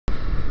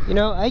You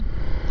know, I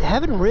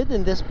haven't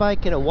ridden this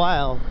bike in a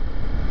while,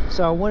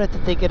 so I wanted to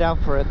take it out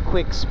for a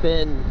quick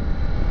spin.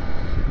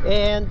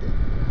 And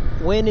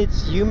when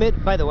it's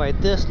humid, by the way,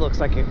 this looks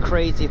like a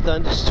crazy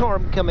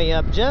thunderstorm coming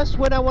up. Just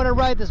when I want to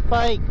ride this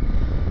bike,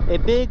 a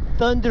big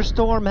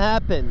thunderstorm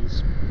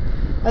happens.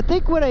 I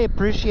think what I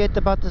appreciate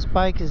about this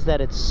bike is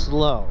that it's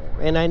slow,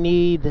 and I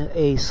need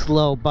a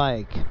slow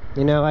bike.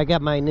 You know, I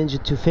got my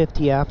Ninja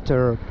 250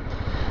 after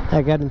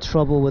I got in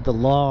trouble with the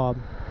law,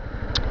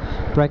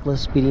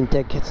 reckless speeding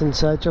tickets and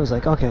such. I was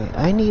like, okay,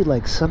 I need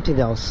like something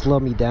that'll slow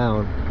me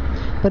down,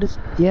 but it's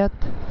yet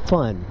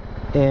fun.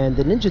 And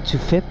the Ninja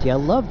 250, I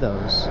love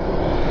those,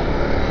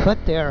 but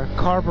they're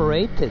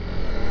carbureted.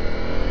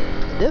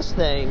 This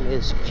thing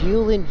is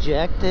fuel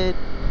injected.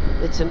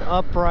 It's an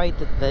upright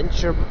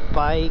adventure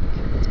bike.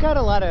 It's got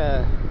a lot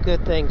of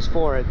good things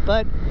for it,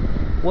 but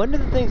one of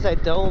the things I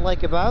don't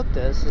like about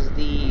this is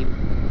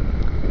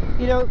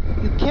you know,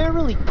 you can't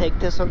really take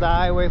this on the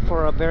highway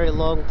for a very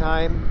long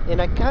time,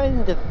 and I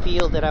kind of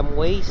feel that I'm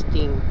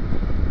wasting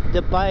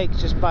the bike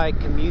just by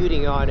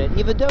commuting on it,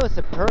 even though it's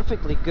a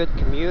perfectly good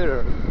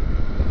commuter.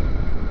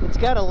 It's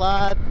got a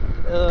lot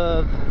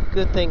of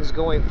good things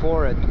going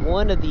for it.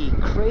 One of the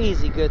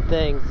crazy good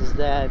things is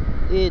that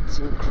it's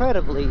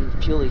incredibly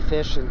fuel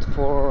efficient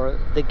for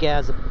the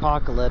gas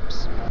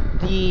apocalypse.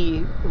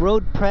 The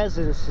road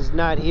presence is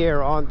not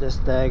here on this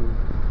thing.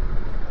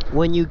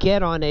 When you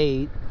get on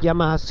a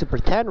Yamaha Super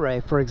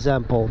Tenere, for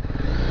example,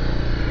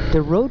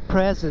 the road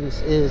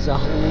presence is a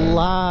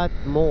lot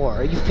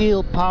more. You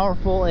feel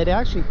powerful, and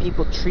actually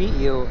people treat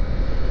you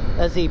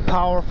as a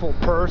powerful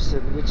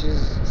person, which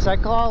is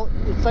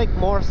it's like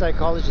more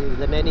psychology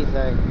than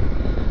anything.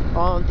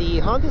 On the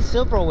Honda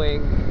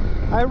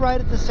Silverwing, I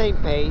ride at the same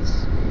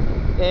pace,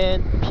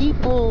 and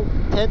people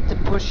tend to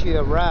push you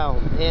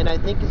around, and I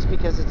think it's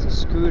because it's a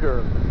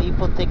scooter.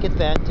 People take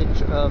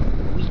advantage of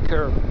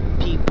weaker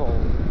people.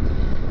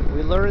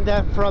 We learned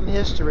that from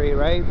history,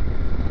 right?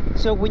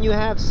 So when you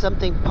have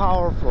something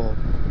powerful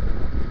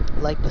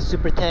like the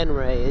Super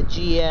Tenere, a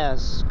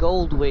GS,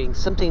 Goldwing,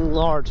 something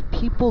large,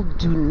 people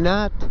do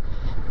not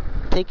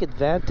take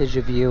advantage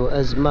of you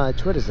as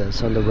much. What is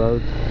this on the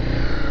road?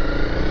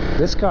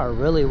 This car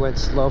really went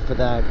slow for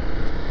that.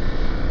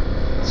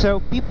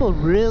 So people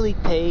really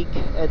take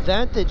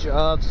advantage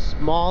of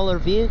smaller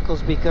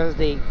vehicles because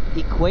they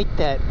equate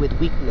that with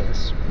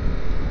weakness.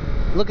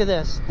 Look at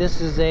this.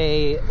 This is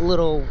a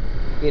little,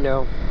 you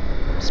know,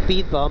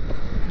 speed bump.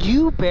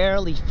 You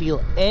barely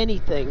feel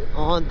anything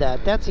on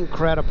that. That's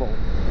incredible.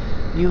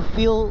 You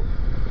feel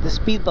the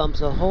speed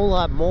bumps a whole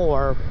lot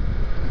more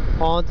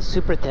on the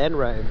Super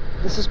Tenere.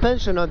 The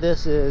suspension on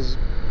this is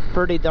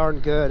pretty darn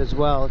good as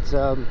well. It's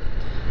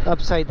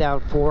upside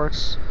down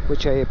forks,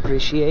 which I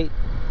appreciate.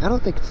 I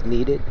don't think it's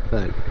needed,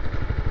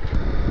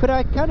 but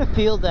I kind of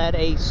feel that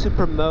a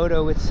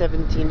Supermoto with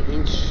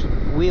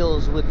 17-inch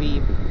wheels would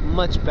be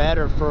much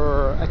better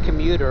for a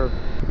commuter.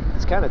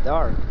 It's kind of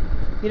dark.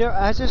 You know,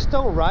 I just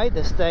don't ride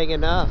this thing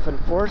enough,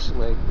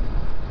 unfortunately.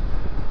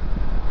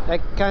 I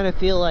kind of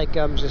feel like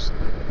I'm just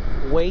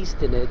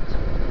wasting it,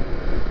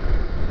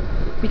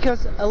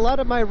 because a lot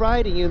of my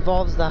riding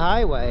involves the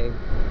highway,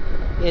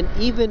 and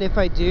even if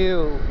I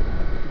do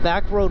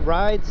back road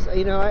rides,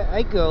 you know,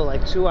 I go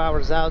like 2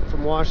 hours out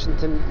from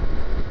Washington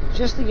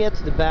just to get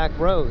to the back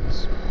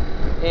roads,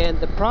 and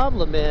the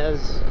problem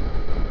is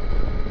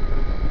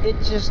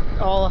it's just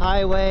all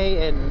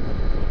highway, and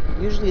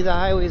usually the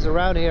highways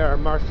around here are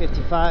marked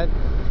 55,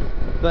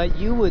 but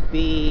you would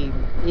be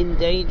in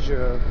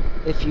danger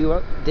if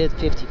you did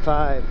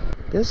 55.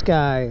 This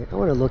guy, I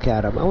want to look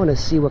at him. I want to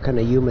see what kind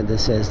of human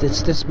this is.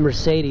 It's this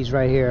Mercedes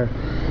right here.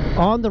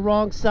 On the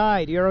wrong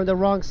side. You're on the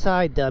wrong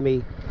side,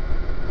 dummy.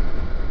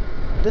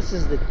 This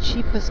is the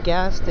cheapest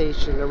gas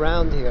station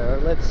around here.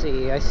 Let's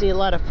see. I see a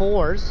lot of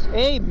 4s.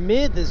 Hey,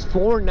 mid is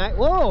 4.9.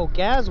 Whoa,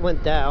 gas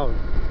went down.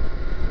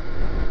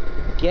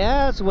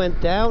 Gas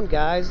went down,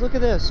 guys. Look at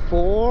this.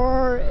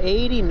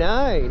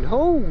 4.89.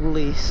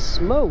 Holy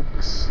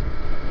smokes.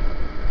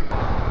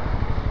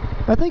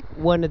 I think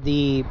one of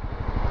the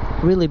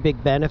really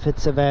big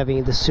benefits of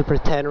having the Super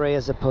Tenere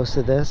as opposed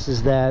to this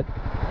is that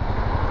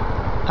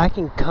I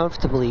can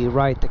comfortably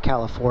ride to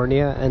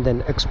California and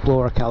then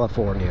explore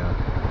California.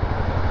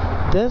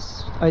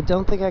 This, I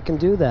don't think I can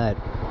do that.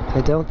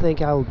 I don't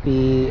think I'll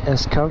be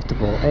as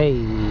comfortable. Hey,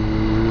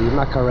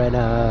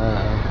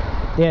 Macarena.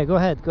 Yeah, go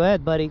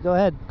ahead, buddy. Go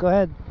ahead.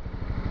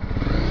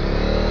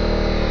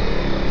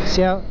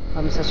 See how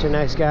I'm such a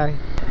nice guy?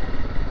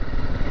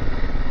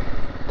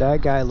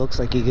 That guy looks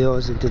like he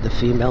goes into the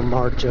female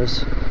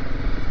marches.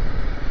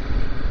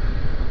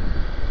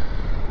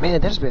 Man,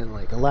 there's been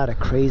like a lot of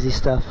crazy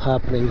stuff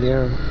happening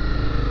here.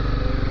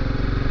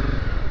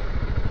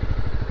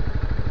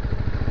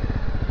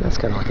 That's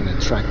kind of like an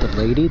attractive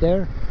lady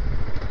there.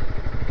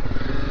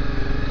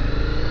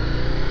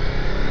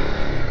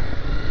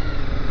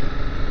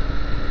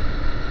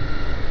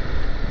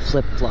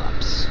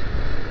 Flip-flops.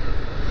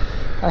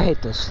 I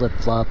hate those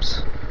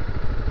flip-flops.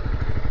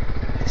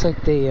 It's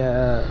like they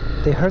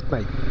hurt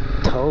my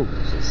toes.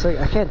 It's like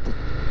I can't,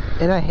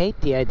 and I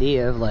hate the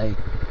idea of like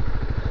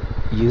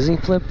using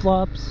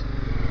flip-flops.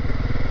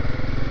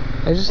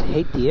 I just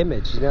hate the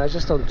image, you know, I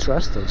just don't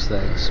trust those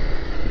things.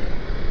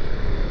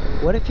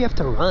 What if you have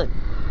to run?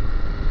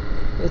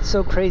 It's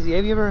so crazy.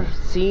 Have you ever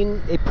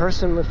seen a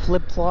person with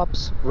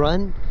flip-flops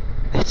run?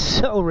 It's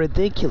so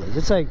ridiculous.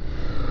 It's like,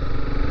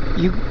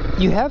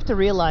 you have to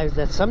realize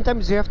that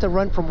sometimes you have to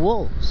run from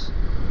wolves.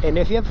 And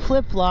if you have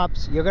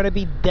flip-flops, you're gonna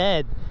be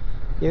dead.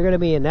 You're gonna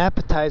be an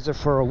appetizer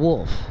for a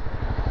wolf.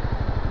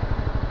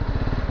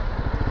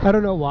 I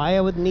don't know why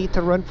I would need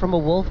to run from a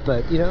wolf,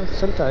 but you know,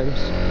 sometimes.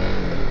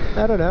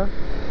 I don't know.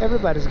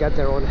 Everybody's got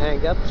their own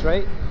hang-ups,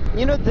 right?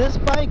 You know, this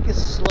bike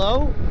is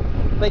slow,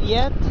 but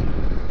yet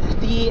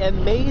the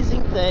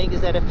amazing thing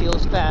is that it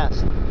feels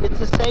fast. It's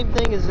the same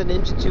thing as an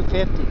Ninja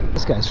 250.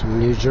 This guy's from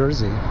New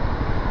Jersey.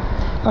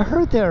 I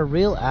heard there are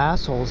real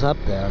assholes up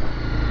there.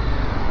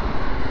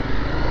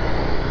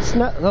 It's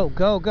not. Oh,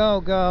 go,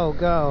 go, go,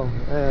 go.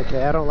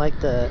 Okay, I don't like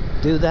to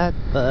do that,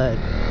 but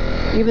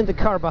even the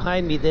car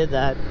behind me did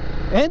that.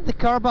 And the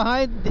car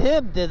behind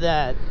him did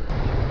that.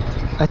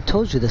 I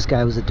told you this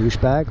guy was a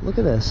douchebag. Look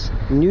at this.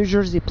 New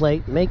Jersey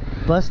plate,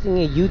 busting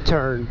a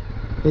U-turn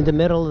in the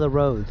middle of the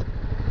road.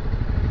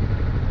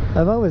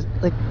 I've always,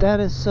 like, that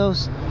is so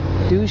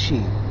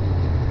douchey.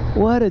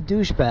 What a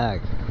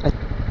douchebag.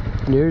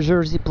 New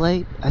Jersey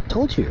plate, I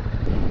told you.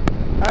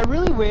 I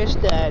really wish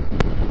that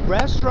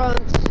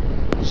restaurants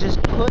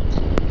just put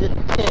the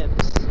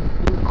tips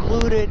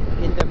included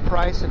in the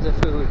price of the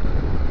food.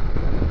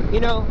 You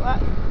know,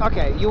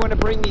 okay, you want to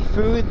bring me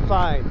food?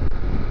 Fine.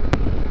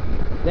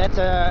 That's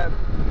I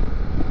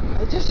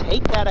just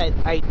hate that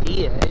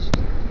idea.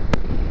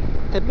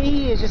 To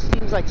me, it just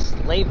seems like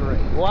slavery.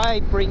 Why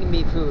bring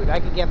me food? I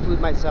can get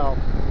food myself.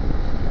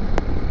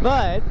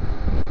 But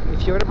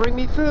if you're gonna bring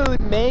me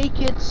food,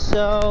 make it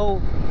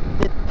so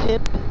the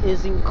tip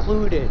is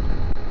included.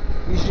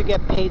 You should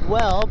get paid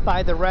well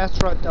by the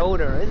restaurant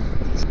owner.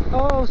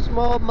 Oh,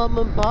 small mom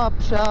and pop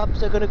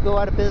shops are gonna go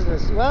out of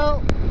business.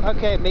 Well,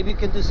 okay, maybe you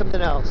can do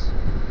something else.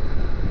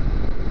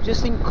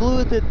 Just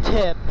include the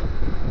tip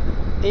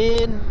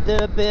in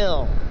the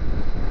bill.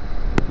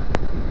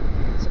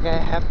 It's like I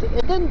have to,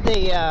 and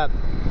then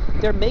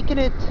they're making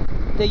it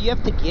that you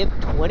have to give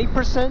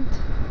 20%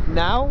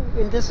 now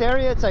in this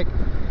area. It's like,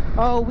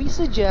 oh, we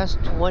suggest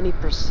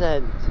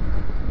 20%.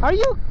 Are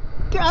you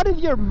out of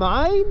your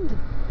mind?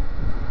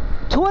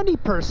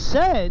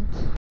 20%?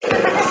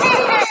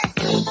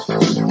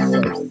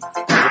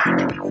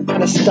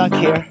 Kind of stuck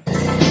here.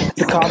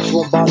 The cops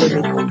won't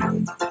bother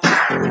me.